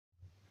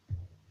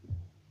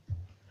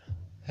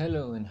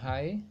Hello and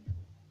hi.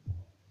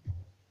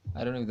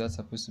 I don't know if that's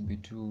supposed to be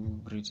two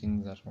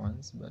greetings at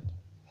once, but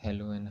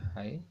hello and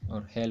hi,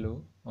 or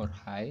hello or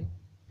hi.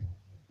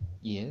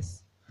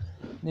 Yes.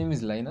 Name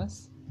is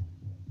Linus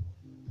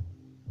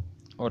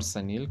or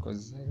Sanil,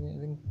 because I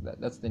think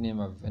that's the name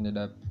I've ended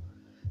up.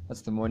 That's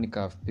the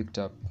moniker I've picked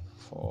up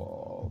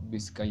for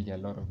basically a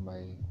lot of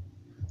my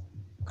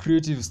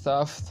creative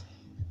stuff.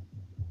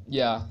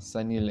 Yeah,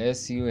 Sanil,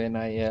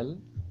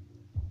 Sunil.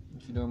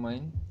 If you don't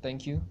mind,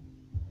 thank you.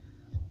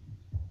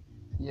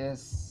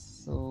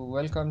 Yes. So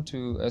welcome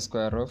to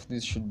Esquire Off.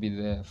 This should be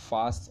the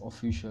first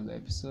official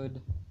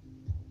episode.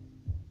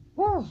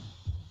 Woo!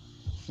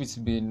 It's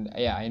been,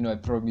 yeah, I know I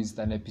promised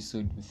an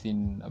episode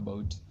within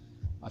about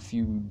a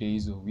few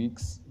days or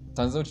weeks.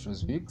 Turns out it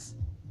was weeks,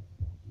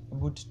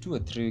 about 2 or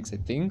 3 weeks, I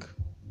think.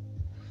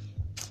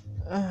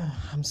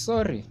 I'm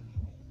sorry.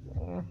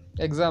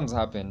 Exams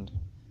happened,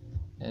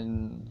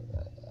 and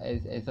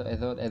I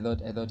thought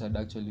I'd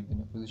actually be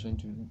in a position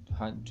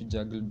to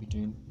juggle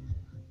between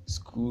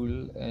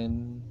school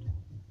and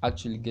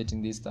actually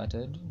getting this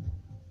started.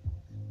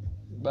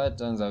 But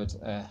turns out,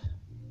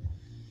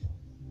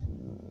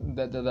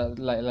 that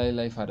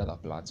life had other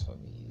plans for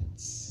me.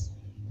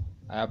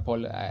 I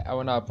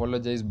wanna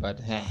apologize,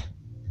 but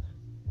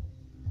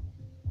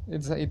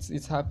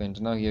it's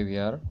happened. Now here we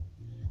are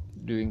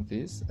doing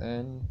this,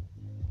 and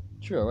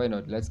sure, why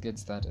not? Let's get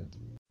started.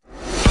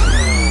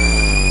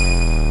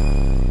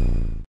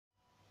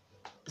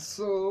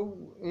 So,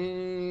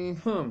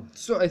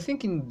 so I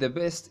think in the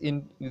best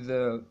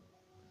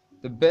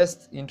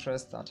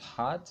interest at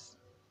heart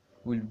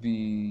will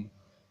be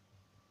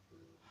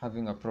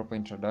having a proper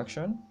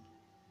introduction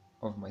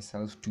of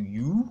myself to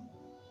you,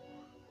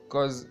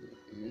 because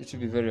to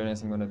be very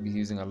honest, I'm gonna be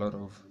using a lot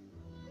of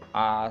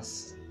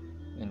us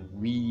and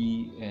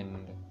we and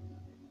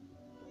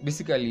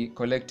basically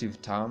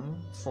collective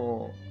term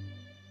for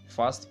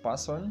first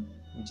person,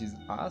 which is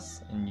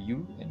us and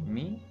you and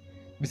me.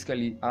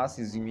 Basically us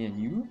is me and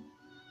you.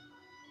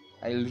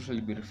 I'll usually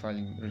be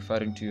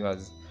referring to you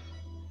as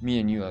me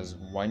and you as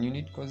one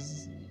unit,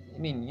 because I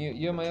mean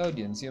you're my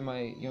audience, you're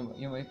my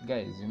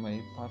guys,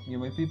 you're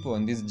my people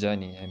on this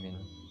journey. I mean,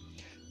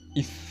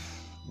 if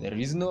there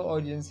is no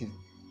audience, if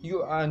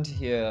you aren't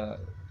here,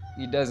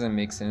 it doesn't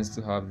make sense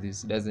to have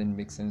this. It doesn't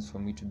make sense for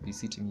me to be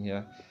sitting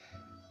here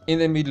in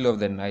the middle of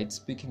the night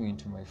speaking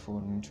into my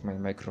phone, into my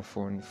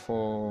microphone,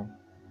 for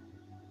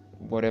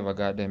whatever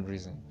goddamn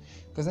reason.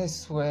 Because I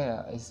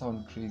swear I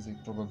sound crazy.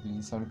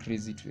 Probably sound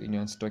crazy to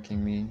anyone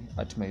stalking me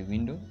at my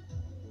window,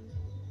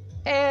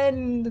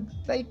 and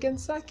I can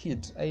suck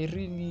it. It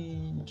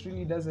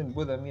really doesn't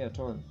bother me at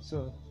all.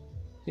 So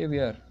here we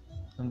are.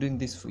 I'm doing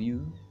this for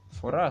you,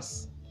 for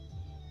us.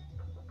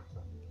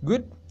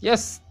 Good?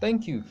 Yes,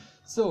 thank you.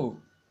 So,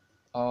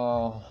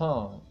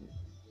 for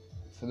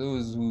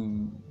those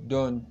who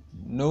don't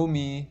know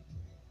me,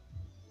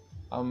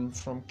 I'm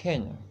from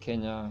Kenya.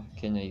 Kenya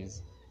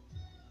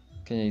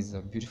is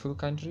a beautiful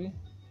country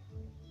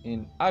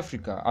in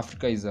Africa.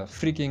 Africa is a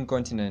freaking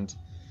continent.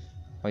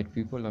 White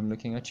people, I'm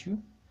looking at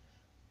you.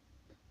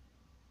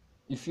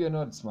 If you're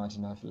not smart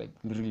enough, like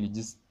literally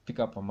just pick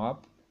up a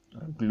map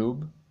or a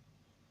globe.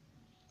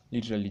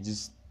 Literally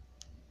just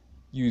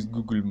use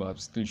Google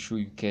Maps to show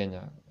you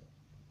Kenya.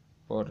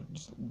 Or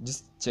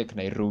just check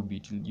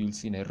Nairobi. You'll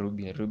see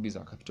Nairobi. Nairobi is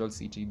our capital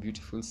city,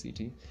 beautiful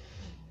city.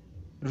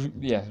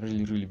 Yeah,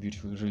 really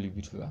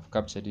beautiful. I've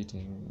captured it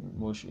in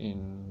motion,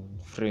 in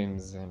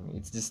frames, and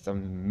it's just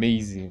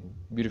amazing.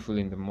 Beautiful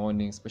in the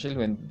morning, especially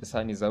when the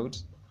sun is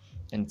out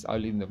and it's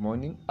early in the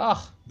morning.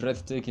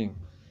 Breathtaking.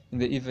 In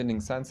the evening,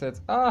 sunset.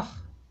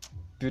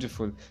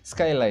 Beautiful.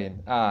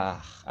 Skyline.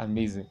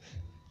 Amazing.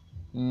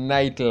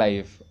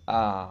 Nightlife.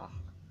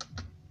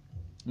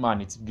 Man,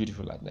 it's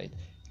beautiful at night.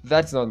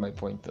 That's not my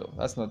point, though.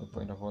 That's not the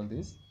point of all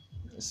this.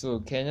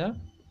 So Kenya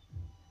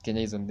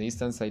is on the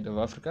eastern side of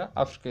Africa.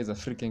 Africa is a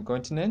freaking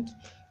continent,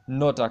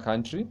 not a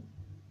country.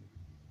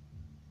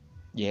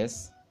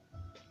 Yes,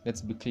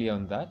 let's be clear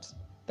on that.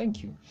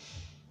 Thank you.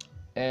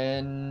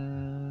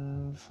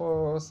 And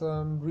for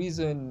some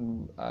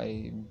reason,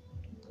 I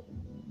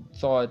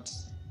thought,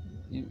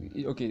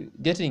 okay,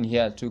 getting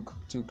here took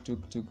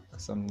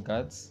some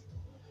guts.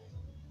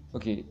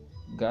 Okay,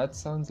 guts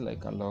sounds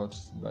like a lot,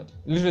 but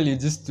literally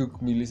it just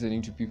took me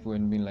listening to people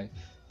and being like,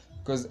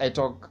 because I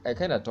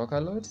kind of talk a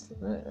lot.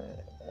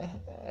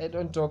 I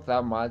don't talk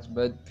that much,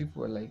 but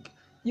people are like,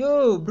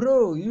 yo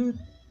bro, you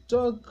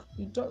talk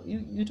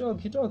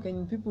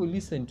and people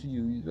listen to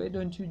you. Why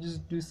don't you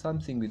just do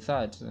something with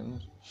that? And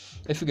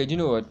I figured, you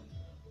know what,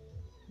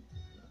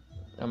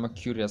 I'm a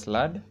curious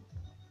lad,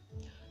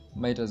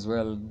 might as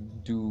well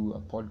do a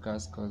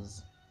podcast,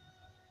 because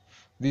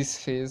this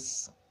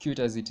face, cute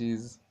as it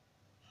is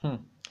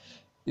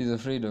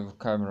afraid of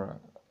camera,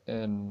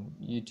 and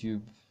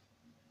YouTube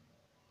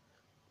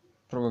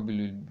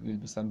probably will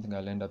be something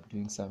I'll end up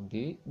doing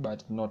someday,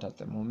 but not at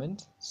the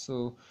moment.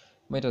 So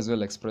might as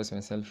well express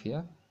myself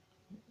here.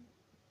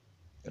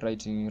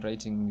 Writing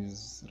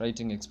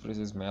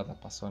expresses my other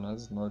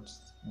personas, not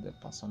the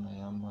person I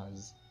am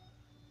as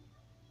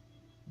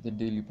the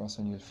daily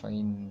person you'll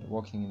find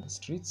walking in the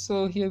streets.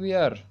 So here we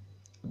are,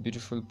 a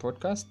beautiful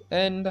podcast,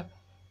 and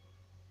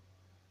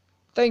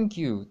thank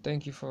you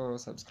for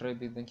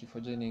subscribing, thank you for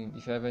joining.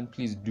 If you haven't,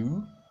 please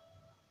do,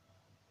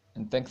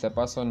 and thank the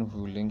person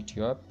who linked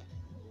you up,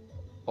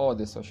 or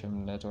the social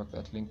network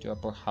that linked you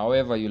up, or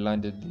however you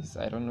landed this.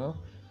 I don't know.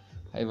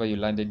 However you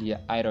landed here,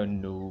 I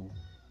don't know,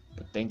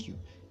 but thank you.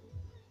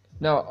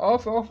 Now,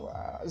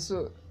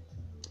 so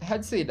I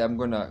had said I'm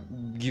gonna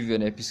give you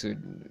an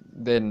episode,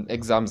 then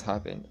exams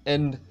happened,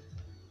 and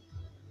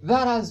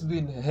that has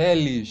been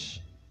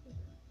hellish,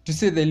 to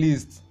say the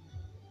least.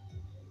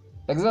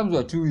 Exams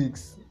were 2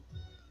 weeks,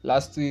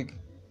 last week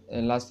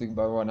and last week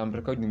by one. I'm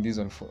recording this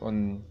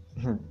on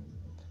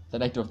the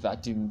night of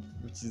 13th,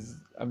 which is,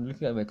 I'm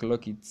looking at my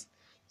clock, it's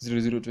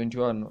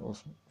 0021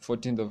 of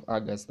 14th of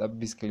August. That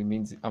basically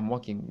means I'm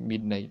working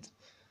midnight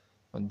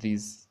on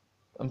this.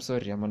 I'm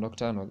sorry, I'm a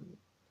nocturnal.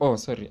 Oh,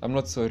 sorry, I'm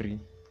not sorry.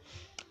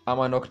 I'm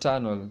a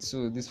nocturnal,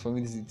 so this for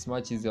me, it's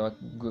much easier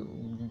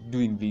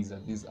doing this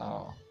at this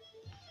hour.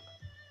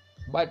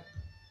 But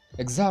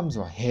exams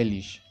were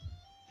hellish,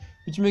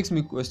 which makes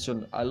me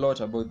question a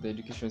lot about the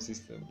education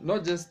system,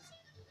 not just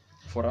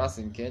for us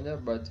in Kenya,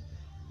 but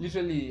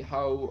literally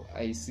how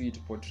I see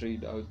it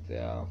portrayed out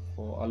there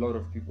for a lot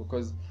of people.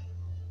 Because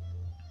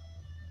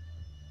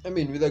I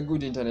mean, with a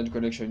good internet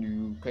connection,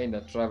 you kind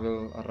of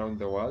travel around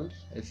the world.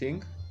 I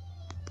think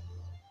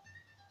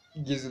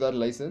it gives you that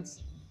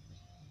license,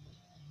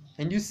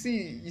 and you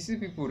see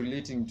people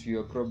relating to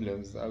your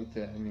problems out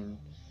there. I mean,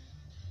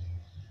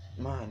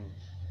 man,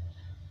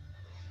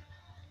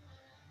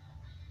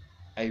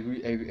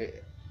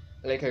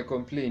 like I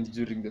complained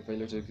during the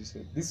pilot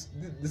episode,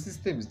 the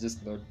system is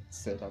just not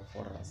set up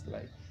for us.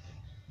 Like,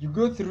 you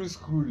go through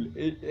school,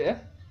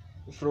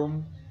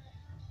 from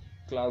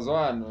class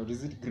 1, or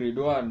is it grade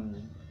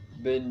 1,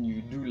 then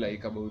you do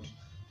like about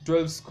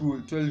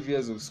 12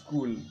 years of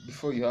school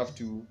before you're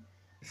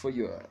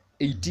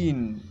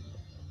 18.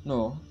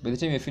 No, by the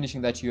time you're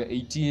finishing that, you're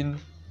 18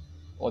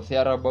 or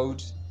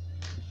thereabout,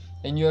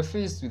 and you're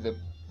faced with the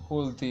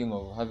whole thing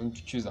of having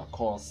to choose a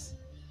course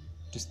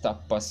to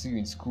start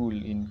pursuing school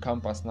in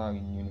campus now,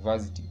 in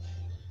university.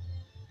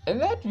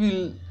 And I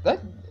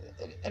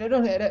don't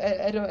know,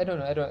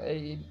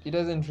 it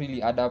doesn't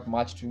really add up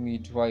much to me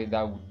to why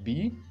that would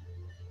be.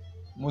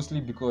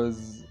 Mostly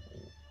because,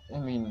 I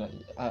mean,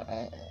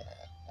 I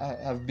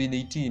have been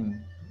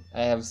 18.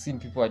 I have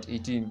seen people at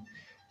 18.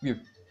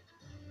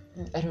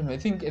 I don't know. I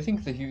think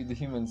the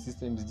human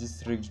system is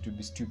just rigged to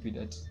be stupid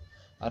at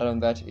around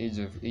that age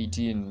of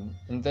 18,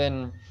 and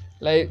then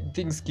like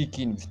things kick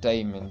in with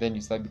time, and then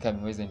you start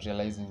becoming wise and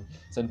realizing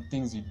some of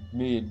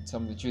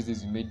the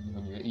choices you made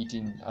when you were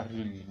 18 are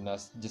really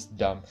just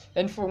dumb.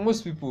 And for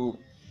most people,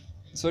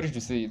 sorry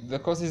to say, the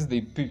courses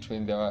they picked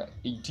when they were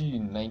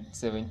 18, 19,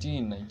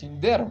 17, 19,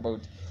 they're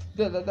about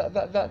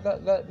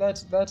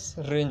that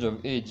range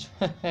of age.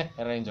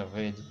 Range of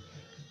age.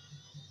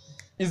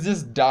 It's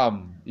just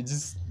dumb. It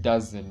just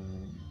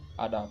doesn't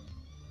add up.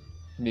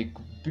 Make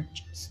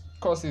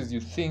courses you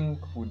think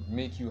would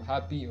make you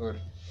happy, or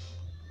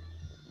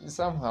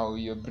somehow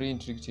your brain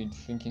tricked you into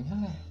thinking,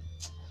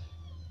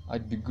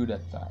 I'd be good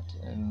at that,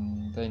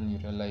 and then you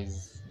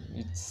realize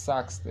it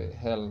sucks the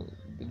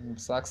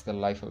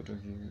life out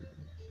of you.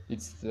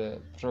 It's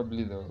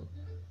probably the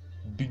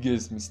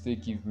biggest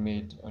mistake you've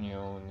made on your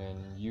own,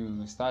 and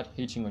you start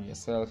hating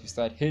yourself,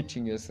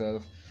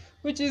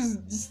 which is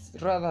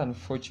just rather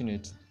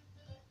unfortunate.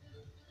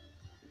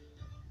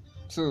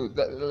 So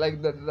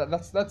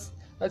that's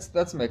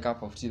my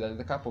cup of tea.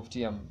 The cup of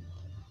tea I'm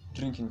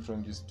drinking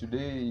from just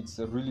today, it's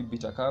a really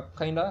bitter cup,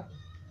 kinda.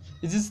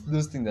 It's just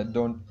those things that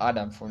don't add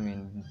up for me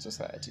in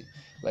society.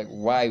 Like,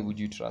 why would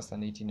you trust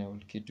an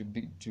 18-year-old kid to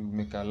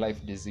make a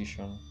life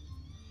decision?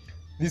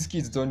 These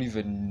kids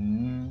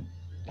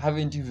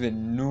haven't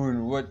even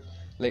known what,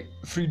 like,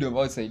 freedom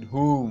outside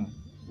home.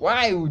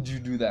 Why would you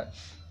do that?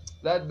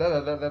 That's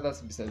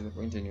besides the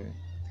point anyway.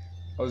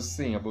 I was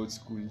saying about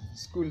school.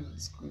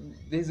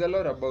 There's a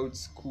lot about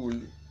school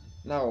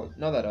now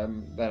that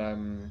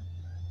I'm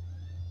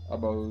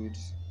about,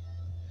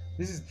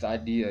 this is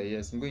third year.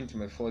 Yes, I'm going to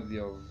my fourth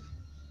year of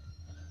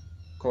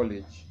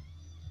college,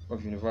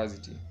 of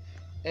university,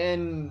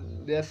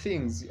 and there are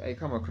things I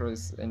come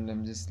across and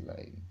I'm just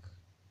like,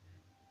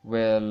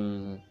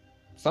 well,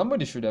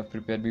 somebody should have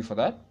prepared me for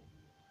that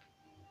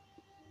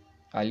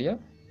earlier.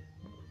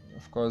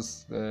 Of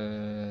course,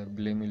 the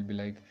blame will be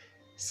like,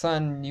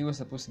 son, you were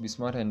supposed to be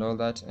smarter and all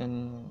that.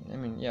 And I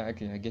mean, yeah,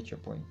 okay, I get your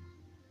point.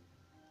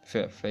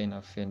 Fair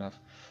enough.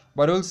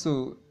 But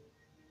also,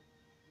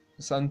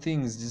 some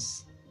things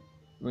just,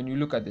 when you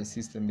look at the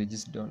system, they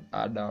just don't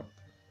add up.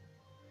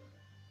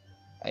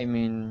 I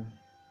mean,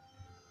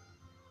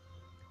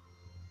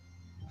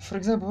 for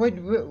example, why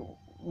do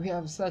we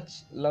have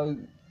such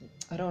lousy,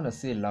 I don't want to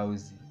say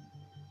lousy,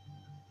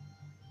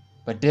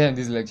 but damn,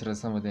 these lecturers,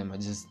 some of them are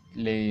just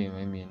lame.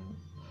 I mean,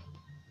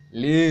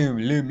 lame.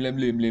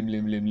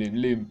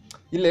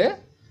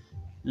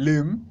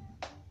 Lame.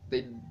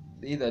 They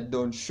either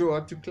don't show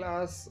up to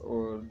class,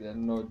 or they're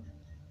not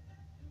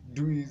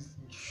doing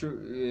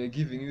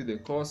giving you the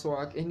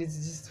coursework, and it's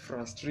just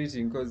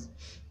frustrating because,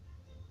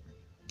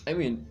 I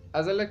mean,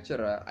 as a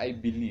lecturer, I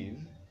believe,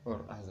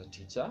 or as a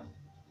teacher,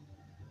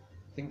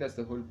 I think that's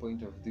the whole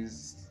point of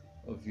this,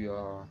 of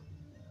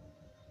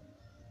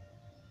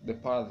the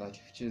path that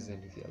you've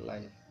chosen with your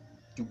life,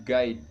 to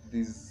guide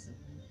these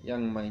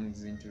young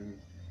minds into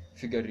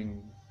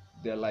figuring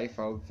their life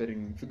out,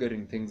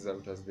 figuring things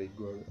out as they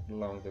go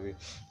along the way.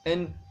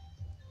 And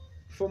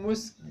for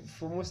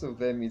most of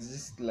them, it's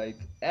just like,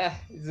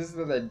 it's just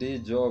another day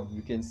job.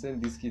 We can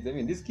send these kids. I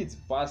mean, these kids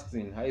passed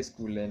in high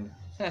school, and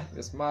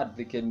they're smart.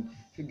 They can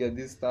figure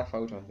this stuff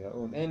out on their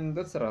own, and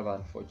that's rather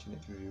unfortunate,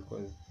 really,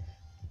 because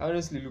I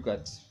honestly look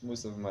at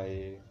most of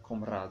my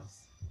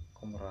comrades.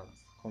 I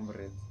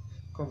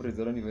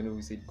don't even know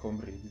who said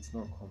comrades. It's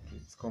not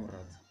comrades, it's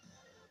comrades.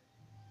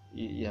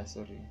 Yeah,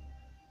 sorry.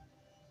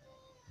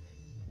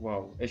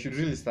 Wow, I should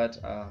really start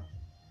a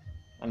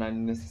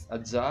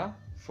jar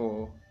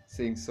for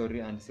saying sorry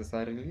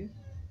unnecessarily,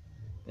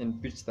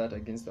 and pitch that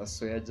against a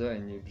swear jar,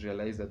 and you'd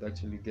realize that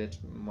actually get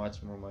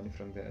much more money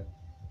from the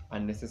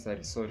unnecessary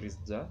sorries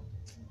jar.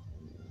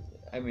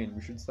 I mean,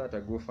 we should start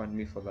a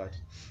GoFundMe for that.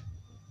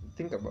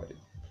 Think about it.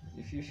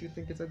 If you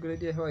think it's a good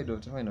idea,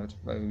 why not?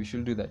 We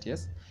should do that.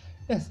 Yes.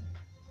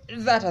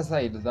 That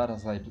aside,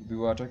 we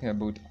were talking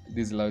about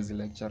these lousy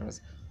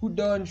lecturers who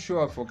don't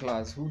show up for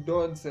class, who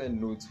don't send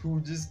notes,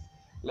 who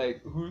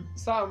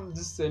some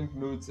just send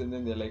notes and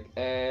then they're like,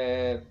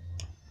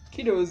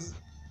 kiddos,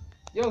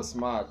 you're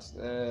smart,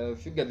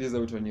 figure this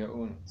out on your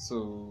own.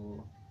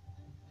 So,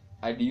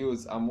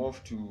 adios, I'm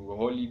off to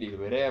holiday,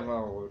 wherever,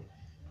 or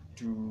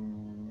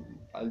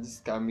I'll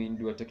just come in,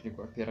 do a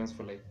technical appearance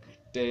for like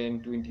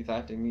 10, 20,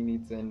 30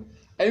 minutes, and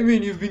I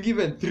mean, you've been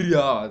given 3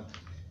 hours.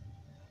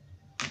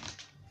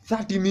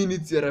 30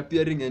 minutes you're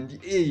appearing, and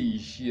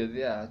you're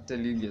there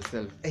telling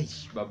yourself,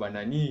 Baba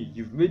Nani,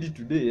 you've made it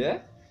today, eh?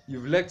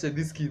 You've lectured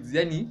these kids,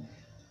 yani,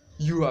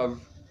 you have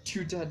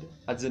tutored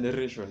a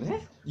generation,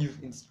 eh?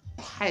 You've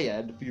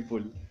inspired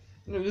people.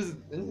 You know, just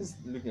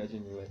looking at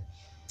you like,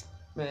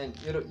 man,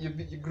 you're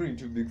growing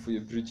too big for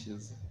your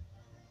britches.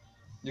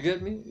 You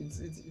get me?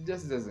 It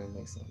just doesn't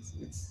make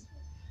sense.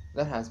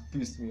 That has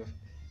pissed me off.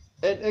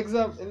 And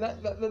exam, and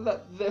that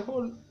the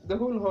whole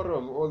horror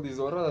of all these,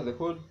 or rather the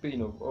whole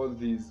pain of all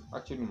these,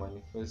 actually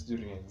manifests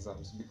during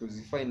exams, because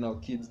you find now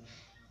kids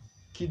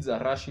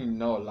are rushing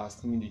now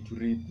last minute to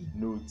read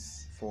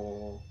notes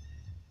for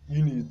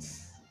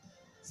units,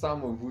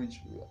 some of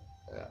which,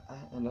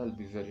 and I'll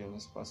be very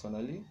honest,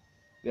 personally,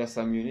 there are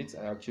some units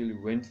I actually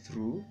went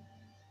through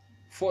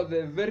for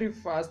the very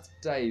first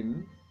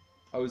time.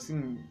 I was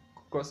seeing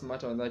course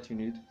matter on that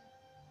unit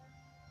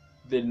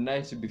the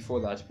night before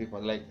that paper.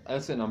 Like,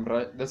 that's when I'm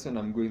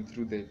going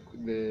through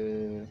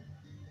the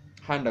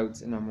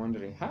handouts, and I'm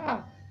wondering,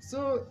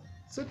 so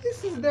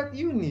this is that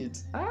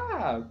unit.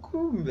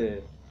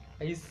 Kumbe,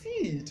 I see,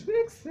 it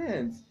makes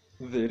sense,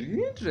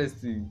 very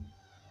interesting.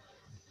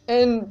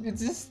 And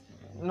it's just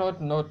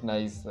not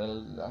nice.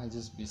 I'll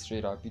just be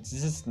straight up, it's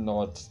just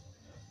not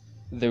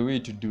the way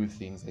to do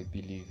things, I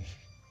believe.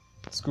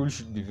 School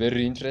should be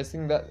very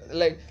interesting.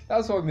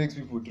 That's what makes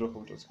people drop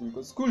out of school,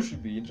 because school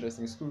should be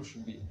interesting, school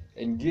should be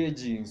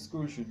engaging,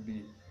 school should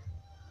be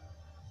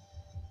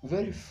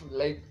very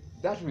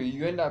that way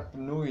you end up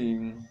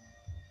knowing,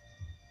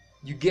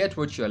 you get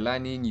what you're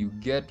learning, you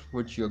get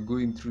what you're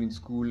going through in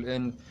school,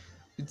 and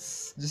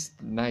it's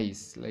just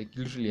nice. Like,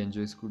 you literally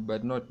enjoy school,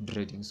 but not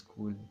dreading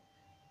school.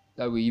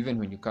 That way, even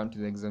when you come to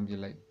the exam, you're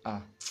like,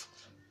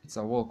 it's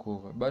a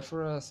walkover. But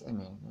for us, I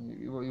mean,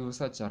 it was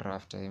such a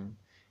rough time.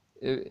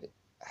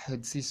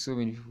 I'd see so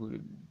many people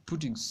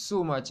putting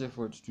so much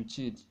effort to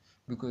cheat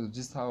because of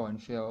just how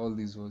unfair all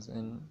this was.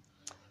 And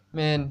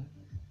man,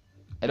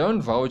 I don't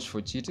vouch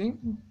for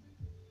cheating,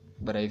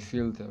 but I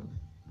feel them.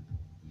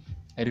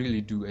 I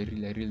really do. I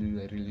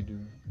really do.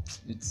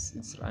 It's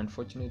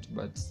unfortunate,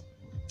 but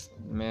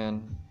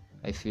man,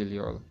 I feel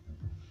y'all.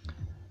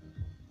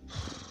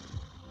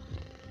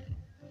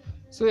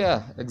 So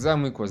yeah,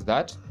 exam week was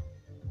that.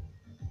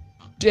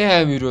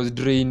 Damn, it was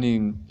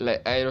draining.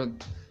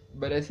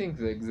 But I think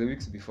the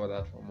weeks before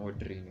that were more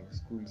draining.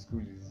 School is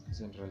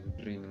generally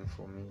draining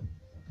for me.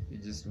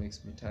 It just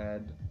makes me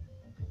tired,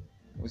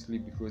 mostly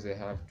because I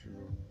have to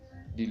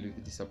deal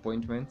with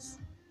disappointments.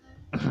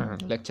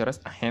 Lecturers,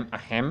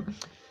 ahem.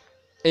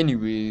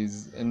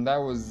 Anyways, and that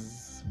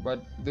was,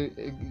 but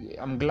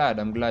I'm glad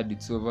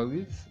it's over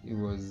with. It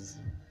was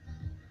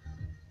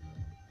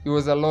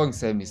a long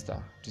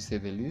semester, to say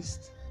the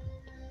least.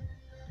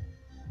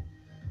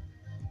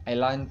 I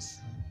learned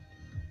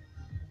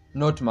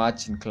not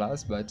much in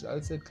class, but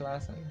outside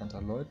class I learned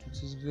a lot,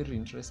 which is very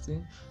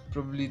interesting.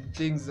 Probably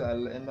things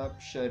I'll end up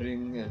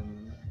sharing,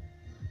 and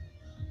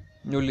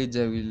knowledge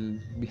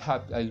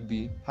I'll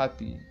be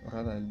happy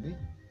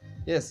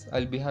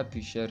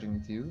sharing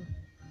with you.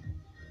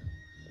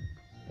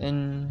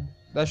 And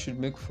that should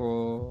make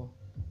for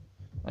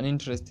an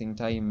interesting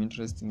time,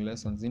 interesting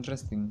lessons,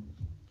 interesting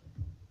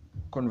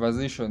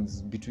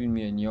conversations between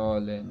me and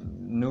y'all,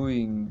 and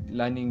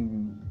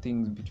learning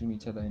things between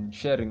each other and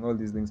sharing all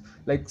these things,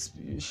 like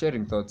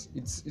sharing thoughts.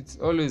 It's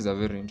always a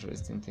very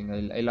interesting thing.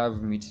 I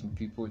love meeting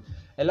people.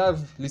 I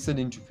love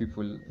listening to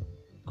people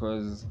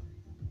because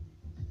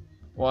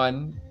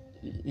one,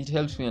 it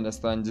helps me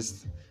understand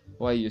just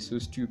why you're so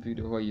stupid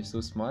or why you're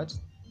so smart.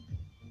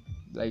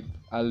 Like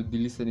I'll be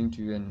listening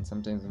to you and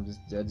sometimes I'm just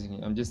judging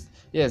you. I'm just,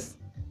 yes,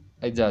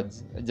 I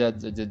judge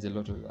a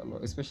lot,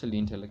 especially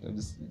intellect. I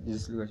just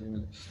look at you and be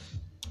like,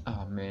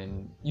 ah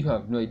man, you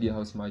have no idea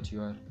how smart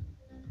you are.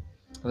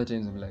 Other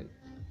times I'm like,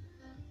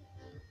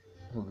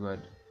 oh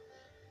god,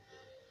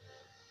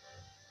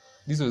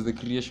 this was the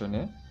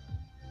creation,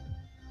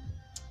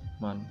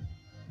 man.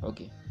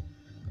 Okay.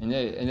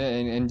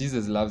 And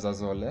Jesus loves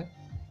us all,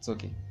 it's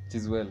okay, it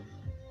is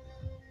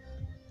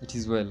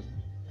well.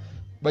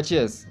 But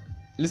yes,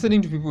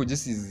 listening to people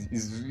just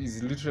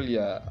is literally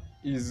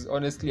is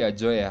honestly a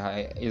joy.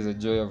 Is a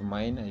joy of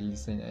mine. I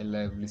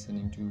love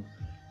listening to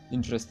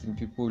interesting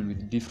people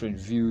with different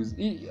views.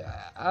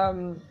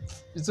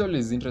 It's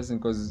always interesting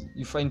because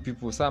you find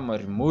people, some are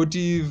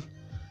emotive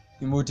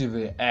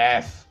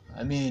AF.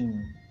 I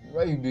mean,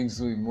 why are you being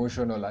so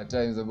emotional at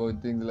times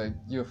about things like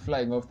you're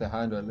flying off the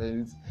handle?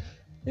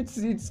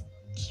 It's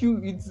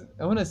cute.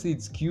 I want to say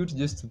it's cute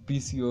just to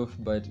piss you off,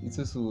 but it's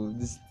also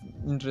just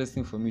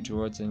interesting for me to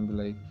watch and be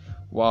like,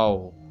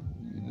 wow,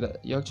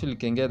 you actually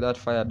can get that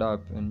fired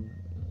up. And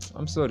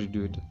I'm sorry,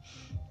 dude.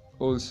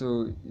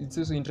 Also, it's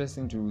also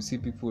interesting to see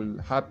people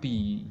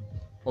happy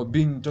or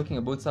talking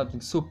about something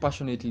so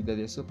passionately that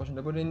they're so passionate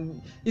about it.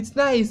 And it's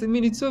nice. I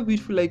mean, it's so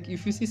beautiful. Like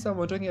if you see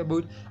someone talking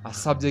about a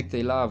subject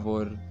they love,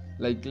 or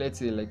like let's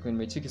say like when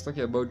my chick is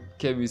talking about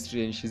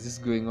chemistry and she's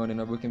just going on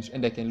and about chemistry,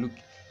 and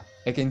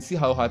I can see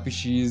how happy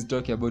she is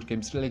talking about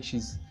chemistry. Like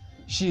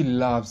she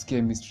loves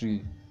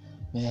chemistry.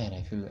 Man,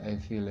 I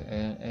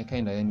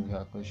kind of envy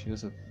her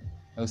because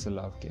I also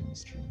love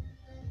chemistry,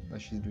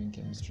 but she's doing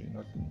chemistry,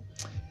 not me.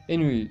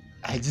 Anyway,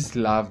 I just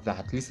love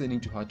that, listening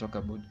to her talk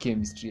about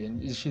chemistry,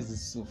 and she's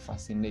just so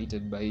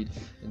fascinated by it,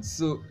 and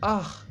so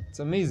it's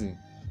amazing.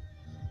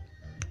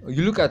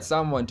 You look at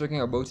someone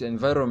talking about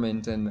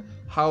environment and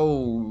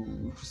how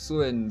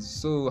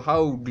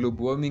how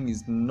global warming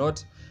is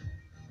not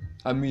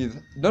a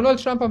myth. Donald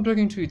Trump I'm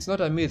talking to, it's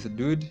not a myth,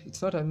 dude.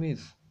 It's not a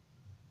myth.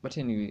 But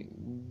anyway,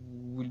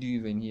 would you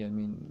even hear? I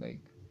mean,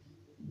 like,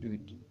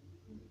 dude,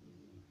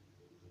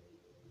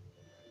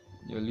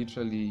 you're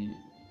literally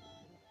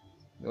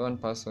the one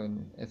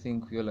person I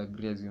think we all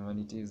agree as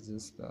humanity is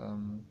just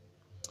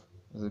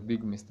was a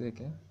big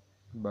mistake,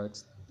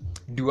 But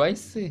do I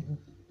say?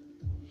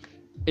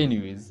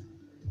 Anyways,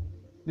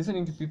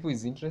 listening to people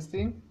is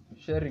interesting.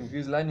 Sharing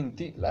views, learning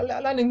things.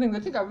 I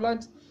think I've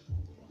learned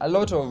a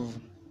lot of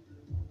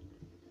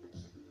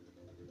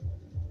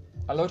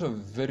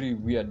very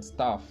weird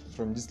stuff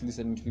from just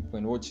listening to people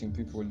and watching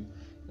people,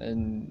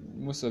 and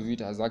most of it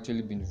has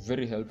actually been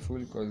very helpful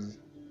because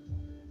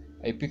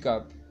I pick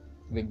up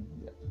the.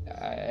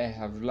 I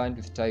have learned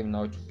with time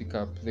now to pick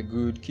up the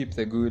good, keep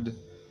the good,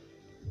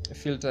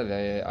 filter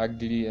the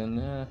ugly,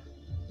 and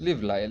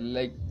live life.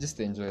 Like just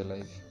enjoy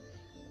life.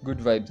 Good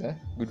vibes,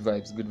 Good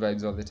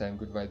vibes all the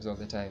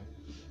time.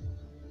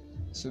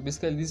 So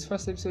basically, this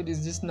first episode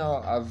is just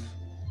now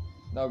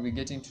we're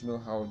getting to know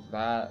how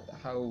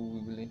we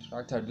will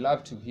interact. I'd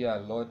love to hear a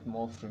lot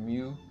more from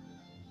you.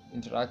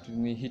 Interact with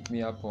me. Hit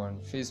me up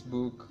on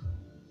Facebook,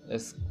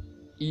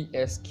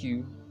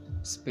 ESQ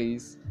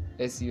space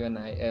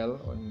SUNIL,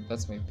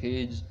 that's my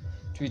page.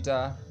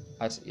 Twitter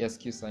at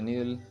ESQ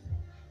Sanil.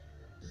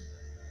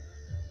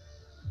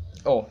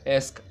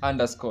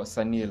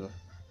 ESK_Sanil.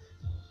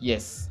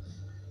 Yes,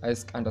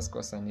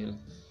 ESK_Sanil.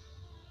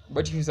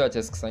 But if you search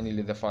ESK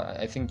Sanil,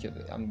 I think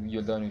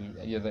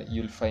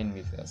you'll find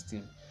me there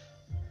still.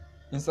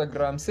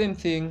 Instagram, same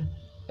thing,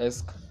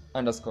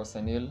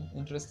 ESK_Sanil.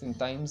 Interesting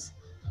times.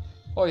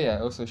 Oh yeah,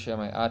 I also share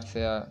my art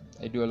there.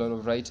 I do a lot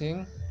of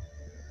writing.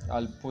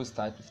 I'll post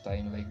that with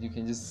time. Like you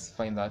can just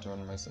find that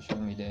on my social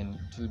media and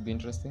it will be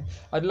interesting.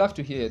 I'd love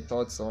to hear your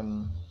thoughts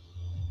on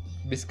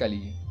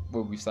basically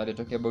what we started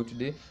talking about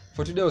today.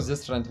 For today I was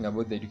just ranting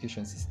about the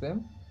education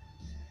system,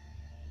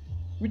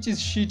 which is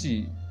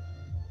shitty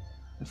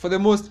for the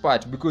most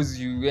part, because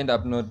you end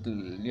up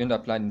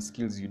learning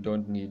skills you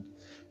don't need,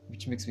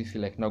 which makes me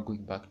feel like now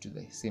going back to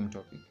the same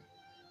topic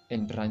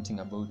and ranting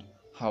about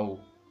how.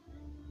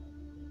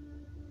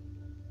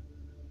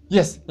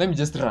 Yes, let me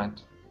just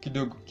rant.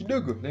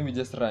 Kidogo, let me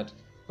just rant.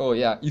 Oh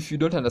yeah, if you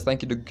don't understand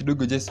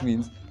kidogo just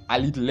means a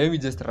little. Let me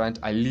just rant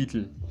a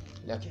little.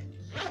 Okay.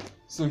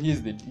 So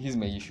here's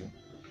my issue.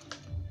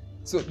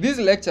 So this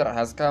lecturer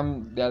has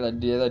come the other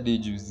day,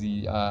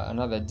 Juicy,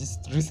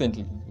 just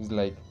recently. It's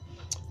like,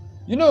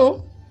 you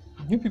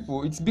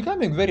people, it's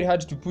becoming very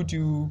hard to put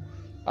you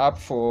up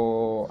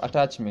for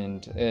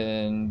attachment,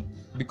 and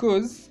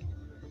because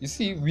you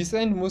see, we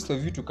send most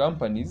of you to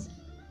companies,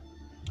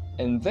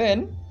 and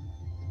then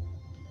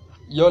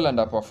you'll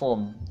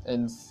underperform,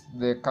 and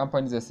the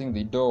companies are saying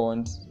they don't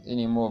want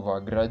any more of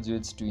our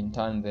graduates to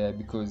intern there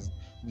because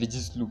they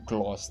just look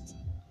lost.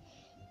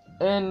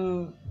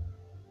 And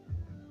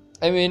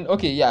I mean,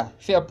 okay, yeah,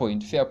 fair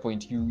point, fair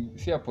point.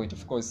 Fair point.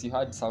 Of course, you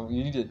had some.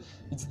 You needed.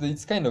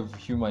 It's kind of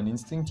human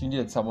instinct. You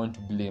needed someone to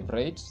blame,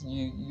 right?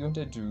 You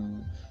wanted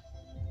to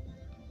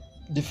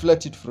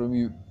deflect it from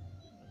you.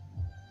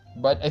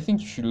 But I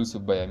think you should also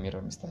buy a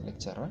mirror, Mr.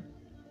 Lecturer.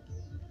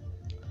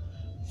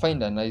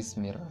 Find a nice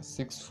mirror,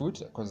 6 foot,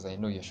 because I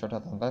know you're shorter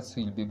than that, so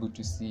you'll be able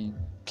to see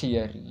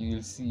clearly.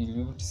 You'll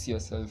be able to see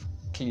yourself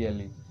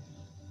clearly,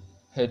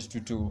 head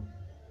to toe.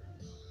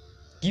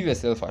 Give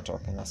yourself a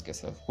talk and ask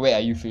yourself, where are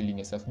you feeling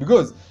yourself?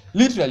 Because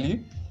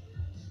literally,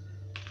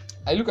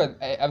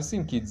 I've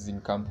seen kids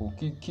in Campo.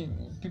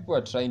 People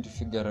are trying to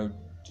figure out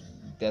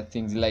their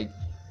things. Like,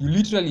 you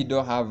literally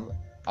don't have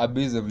a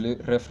base of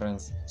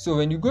reference. So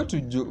when you go to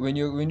when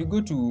you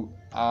go to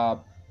a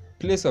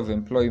place of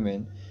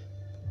employment,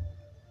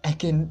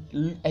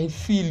 I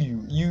feel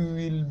you. You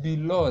will be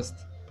lost.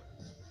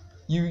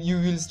 You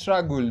will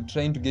struggle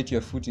trying to get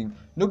your footing.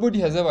 Nobody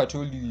has ever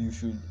told you you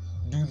should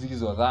do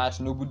this or that.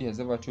 Nobody has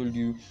ever told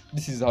you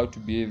this is how to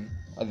behave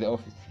at the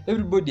office.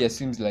 Everybody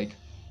assumes like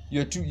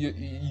you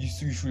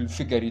should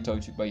figure it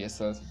out by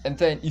yourself. And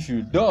then if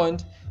you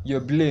don't, you're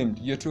blamed.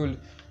 You're told,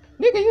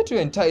 nigga, you're too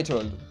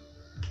entitled.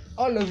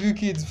 All of you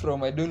kids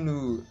from, I don't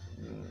know,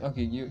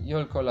 okay, you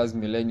all call us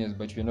millennials,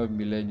 but we're not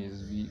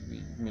millennials. We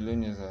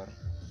millennials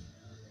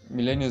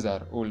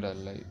are older.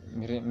 Like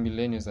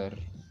millennials are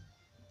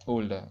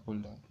older,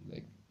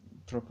 like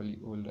properly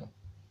older.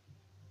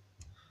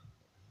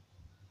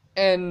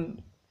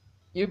 And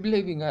you're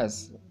blaming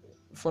us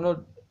for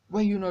not.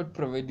 Why you not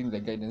providing the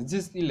guidance?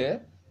 Just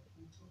ile.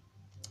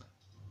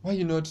 Why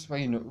you not?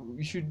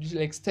 You should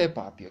like step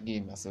up your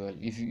game as well.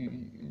 If you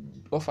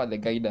offer the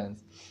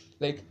guidance,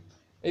 like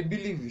I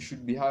believe you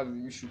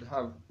should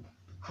have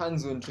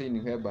hands-on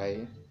training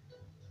whereby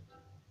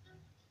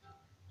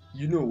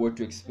you know what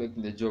to expect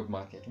in the job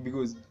market,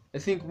 because I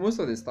think most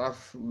of the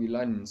stuff we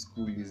learn in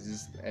school is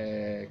just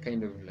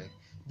kind of like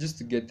just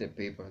to get the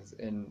papers,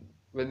 and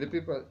when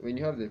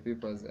you have the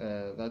papers,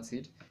 that's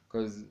it,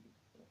 because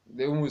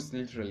they almost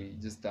literally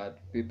just start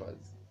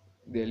papers.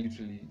 They're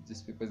literally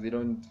just papers. They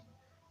don't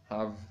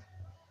have,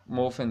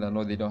 more often than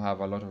not, they don't have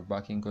a lot of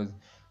backing, because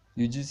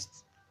you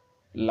just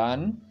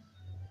learn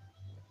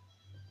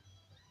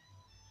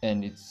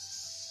and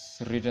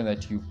it's written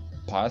that you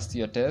passed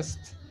your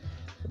test.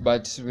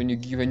 But when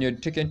you're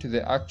taken to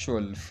the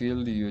actual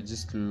field, you're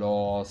just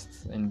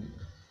lost, and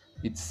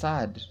it's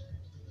sad,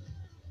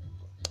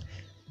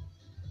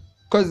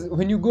 because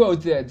when you go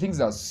out there, things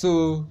are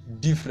so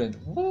different.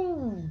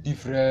 Woo,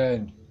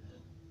 different.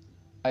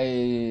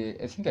 I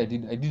think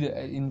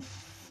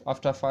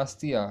after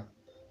first year,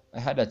 I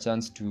had a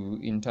chance to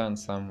intern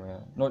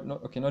somewhere.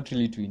 Not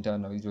really to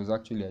intern. It was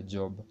actually a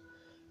job.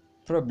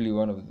 Probably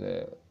one of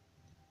the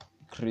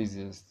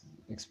craziest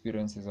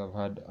experiences I've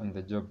had on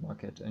the job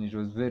market, and it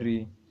was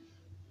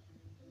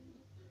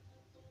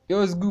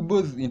good,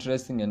 both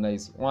interesting and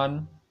nice.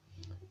 One,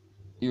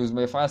 it was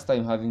my first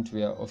time having to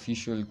wear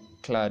official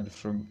clad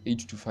from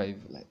 8 to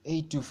 5. Like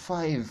 8 to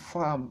 5,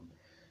 fam.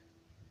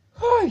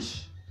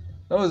 Gosh,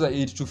 that was an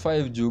 8 to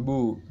 5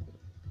 jobo,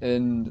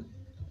 and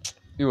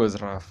it was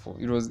rough.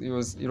 It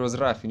was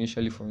rough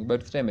initially for me, but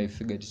by the time I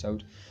figured it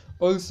out.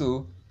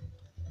 Also,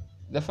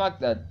 the fact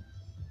that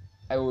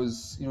it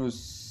was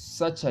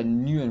such a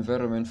new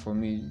environment for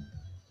me,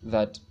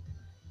 that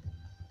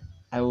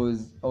I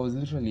was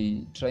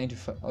literally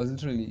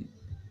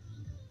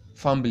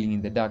fumbling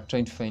in the dark,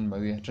 trying to find my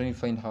way, trying to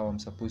find how I'm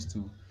supposed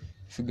to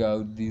figure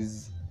out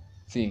this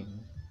thing,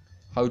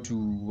 how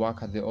to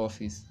work at the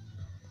office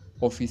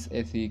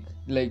ethic.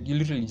 Like, you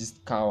literally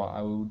just cower.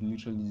 I would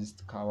literally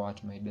just cower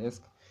at my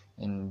desk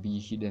and be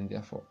hidden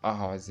there for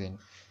hours. And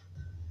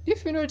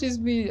if you notice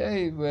me,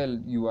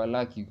 well, you are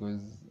lucky,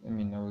 because I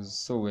mean, I was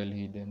so well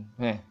hidden.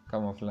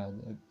 Camouflage.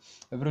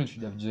 I probably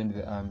should have joined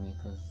the army,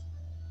 because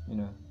you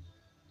know,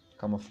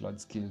 camouflage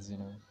skills.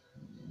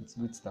 It's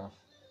good stuff.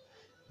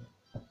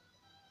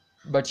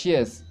 But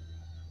yes,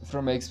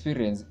 from my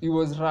experience, it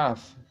was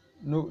rough.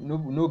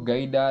 No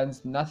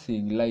guidance,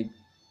 nothing. Like,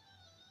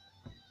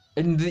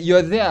 and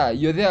you're there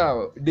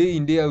day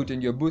in, day out,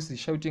 and your boss is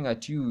shouting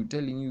at you,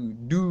 telling you,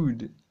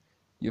 dude,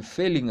 you're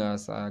failing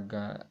us,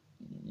 Aga.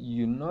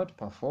 You're not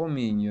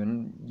performing.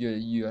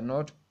 You're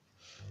not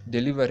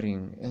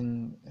delivering.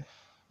 And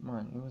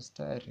man, it was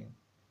tiring.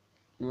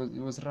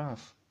 It was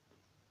rough.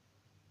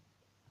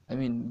 I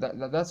mean,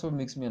 that's what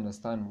makes me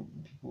understand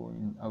people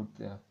out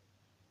there.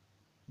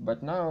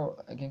 But now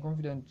I can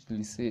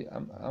confidently say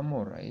I'm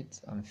all right.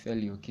 I'm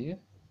fairly okay.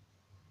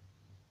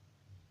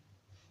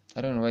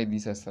 I don't know why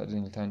this has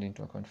suddenly turned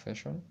into a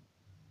confession.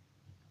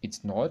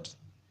 It's not,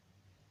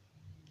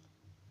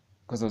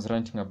 because I was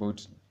ranting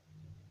about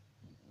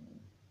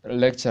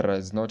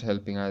lecturers not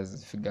helping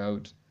us figure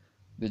out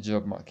the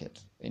job market.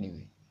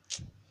 Anyway,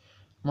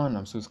 man,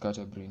 I'm so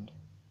scatterbrained.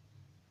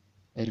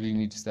 I really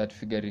need to start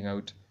figuring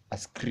out a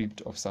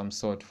script of some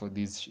sort for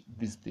this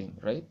thing,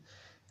 right?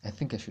 I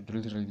think I should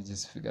literally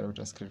just figure out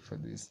a script for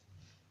this.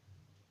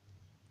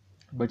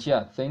 But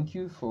yeah, thank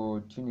you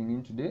for tuning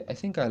in today. I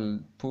think I'll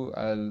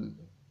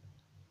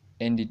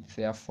end it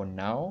there for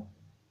now.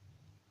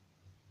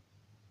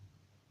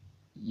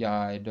 yeah,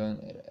 I don't.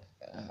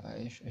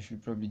 I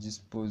should probably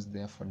just pause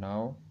there for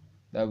now.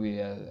 That way,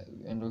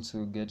 and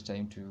also get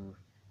time to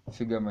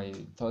figure my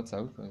thoughts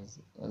out. Because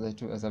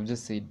as I've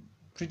just said,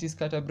 pretty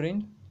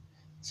scatterbrained.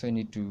 So I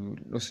need to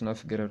also now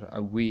figure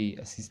out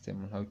a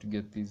system on how to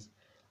get this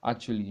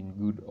actually in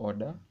good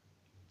order.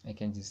 I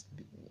can just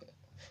be,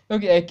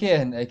 okay. I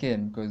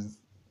can,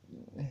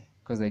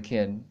 because I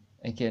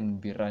can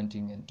be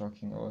ranting and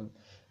talking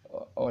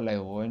all I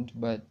want,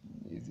 but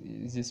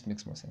it just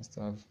makes more sense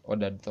to have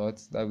ordered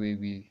thoughts. That way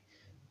we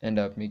end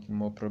up making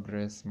more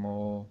progress,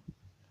 more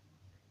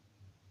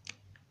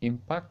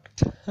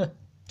impact, to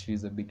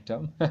use a big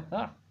term.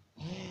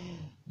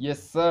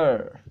 Yes,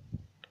 sir.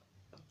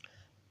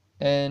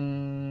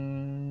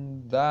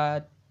 And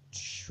that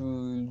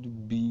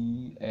should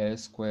be a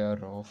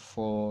square off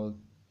for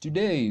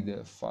today,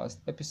 the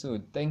first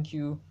episode. Thank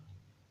you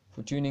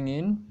for tuning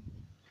in.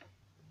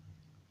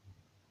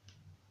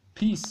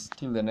 Peace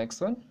till the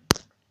next one,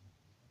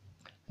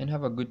 and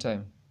have a good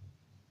time.